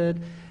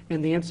tested?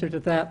 And the answer to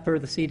that per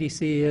the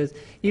CDC is,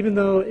 even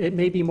though it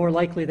may be more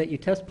likely that you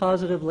test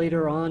positive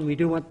later on, we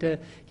do want to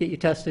get you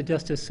tested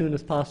just as soon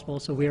as possible.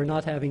 So we are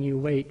not having you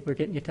wait. We're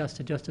getting you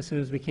tested just as soon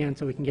as we can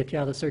so we can get you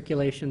out of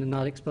circulation and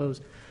not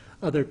expose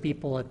other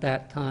people at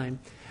that time.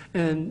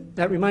 And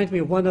that reminds me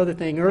of one other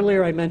thing.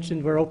 Earlier I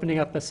mentioned we're opening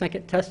up a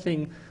second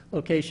testing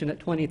location at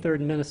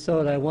 23rd in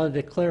Minnesota. I wanted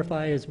to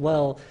clarify as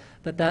well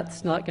that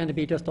that's not going to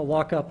be just a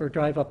walk-up or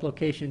drive-up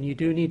location. You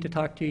do need to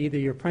talk to either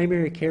your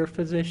primary care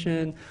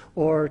physician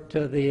or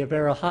to the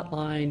Avera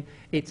hotline,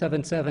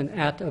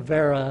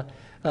 877-AT-AVERA,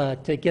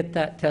 to get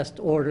that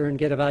test order and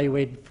get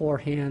evaluated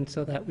beforehand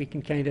so that we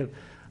can kind of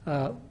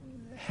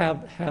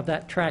have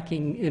that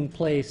tracking in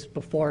place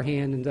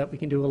beforehand, and that we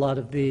can do a lot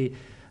of the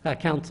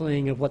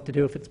counseling of what to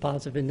do if it's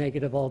positive and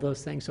negative, all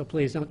those things. So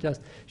please don't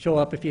just show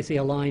up if you see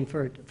a line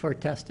for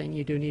testing.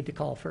 You do need to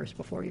call first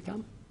before you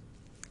come.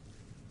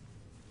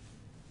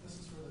 This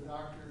is for the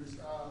doctors.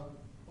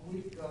 A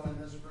week ago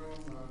in this room,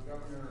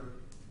 Governor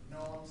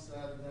Noem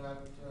said that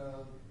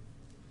the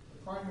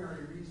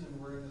primary reason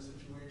we're in this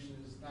situation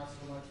is not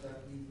so much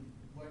that we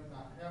might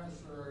not have a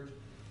surge,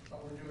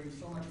 but we're doing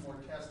so much more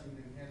testing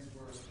and hence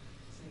we're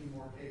seeing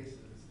more cases.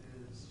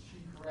 Is she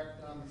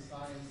correct on the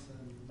science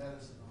and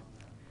medicine on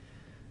that?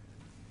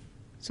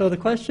 So the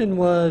question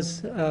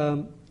was,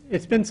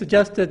 it's been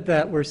suggested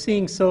that we're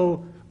seeing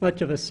so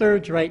much of a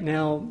surge right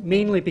now,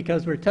 mainly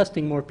because we're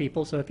testing more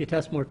people. So if you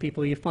test more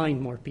people, you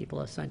find more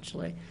people,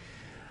 essentially.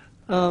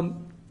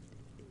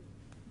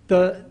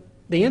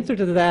 The answer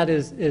to that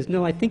is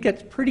no. I think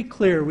it's pretty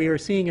clear we are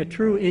seeing a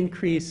true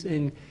increase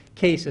in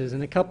cases,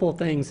 and a couple of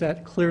things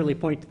that clearly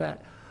point to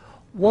that.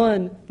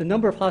 One, the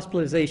number of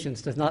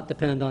hospitalizations does not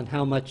depend on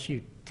how much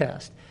you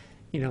test.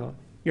 You know,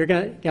 you're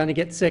going to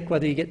get sick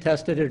whether you get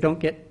tested or don't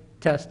get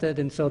tested,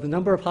 and so the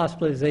number of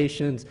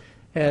hospitalizations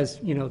has,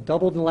 you know,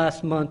 doubled in the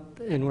last month,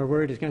 and we're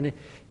worried it's going to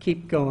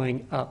keep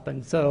going up.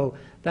 And so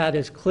that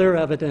is clear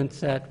evidence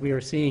that we are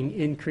seeing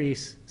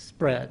increased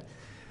spread.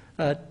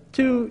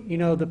 Two, you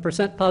know, the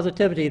percent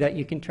positivity that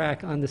you can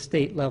track on the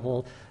state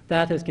level,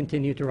 that has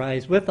continued to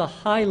rise with a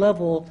high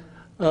level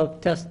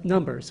of test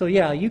numbers. So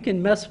yeah, you can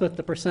mess with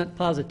the percent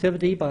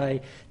positivity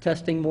by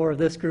testing more of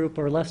this group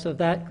or less of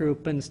that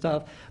group and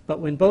stuff, but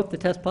when both the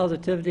test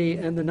positivity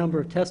and the number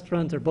of test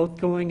runs are both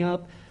going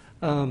up,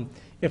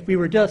 if we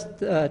were just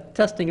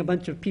testing a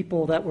bunch of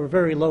people that were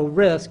very low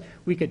risk,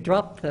 we could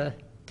drop the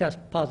test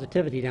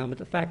positivity down, but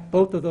the fact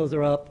both of those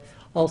are up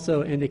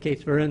also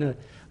indicates we're in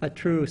a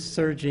true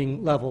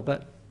surging level.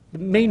 But the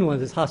main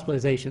one is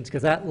hospitalizations,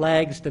 because that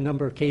lags the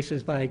number of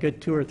cases by a good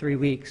 2 or 3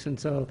 weeks. And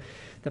so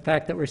the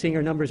fact that we're seeing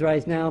our numbers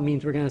rise now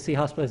means we're going to see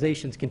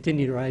hospitalizations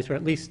continue to rise for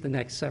at least the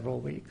next several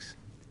weeks.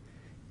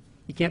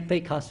 You can't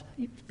fake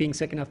being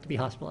sick enough to be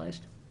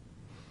hospitalized.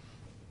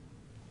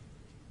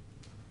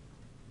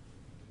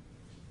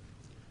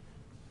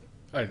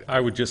 I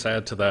would just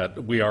add to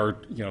that, we are,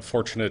 you know,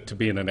 fortunate to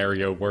be in an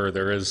area where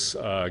there is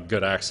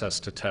good access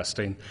to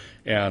testing,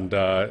 and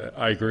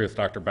I agree with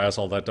Dr.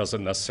 Basil, that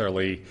doesn't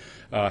necessarily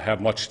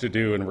have much to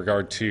do in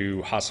regard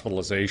to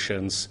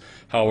hospitalizations.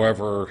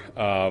 However,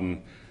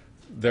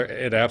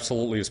 it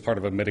absolutely is part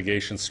of a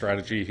mitigation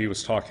strategy. He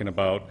was talking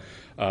about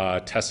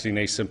testing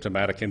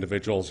asymptomatic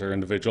individuals or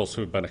individuals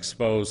who have been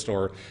exposed,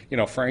 or, you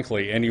know,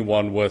 frankly,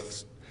 anyone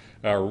with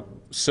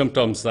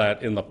symptoms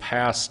that in the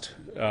past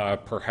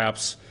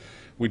perhaps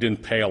we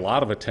didn't pay a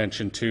lot of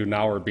attention to,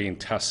 now are being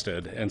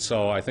tested. And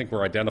so I think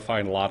we're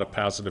identifying a lot of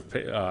positive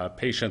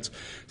patients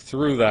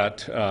through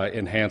that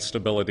enhanced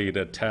ability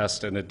to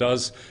test, and it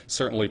does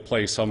certainly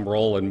play some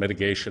role in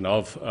mitigation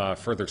of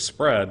further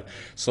spread,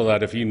 so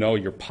that if you know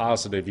you're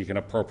positive, you can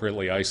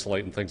appropriately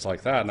isolate and things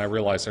like that. And I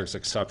realize there's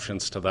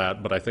exceptions to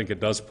that, but I think it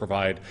does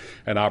provide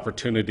an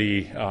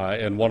opportunity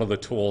and one of the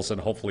tools in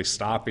hopefully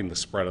stopping the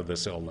spread of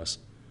this illness.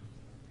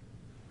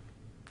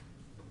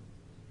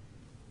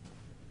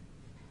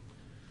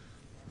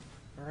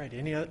 All right,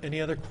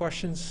 any other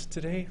questions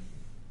today?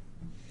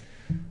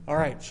 All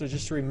right, so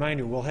just a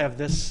reminder, we'll have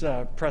this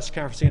press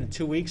conference in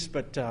 2 weeks,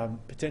 but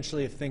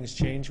potentially if things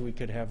change, we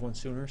could have one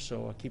sooner,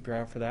 so keep your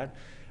eye out for that.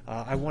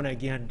 I want to,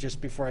 again,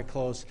 just before I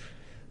close,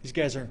 these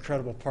guys are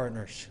incredible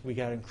partners. We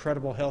got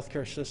incredible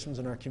healthcare systems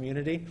in our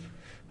community,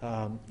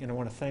 and I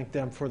want to thank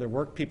them for their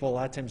work. People a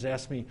lot of times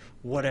ask me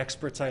what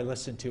experts I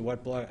listen to,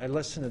 what blog. I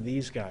listen to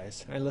these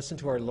guys. I listen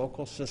to our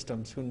local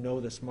systems who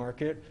know this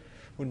market,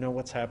 who know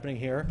what's happening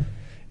here,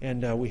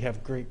 and we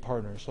have great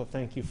partners. So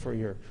thank you for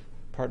your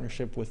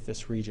partnership with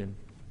this region.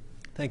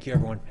 Thank you,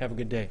 everyone. Have a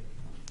good day.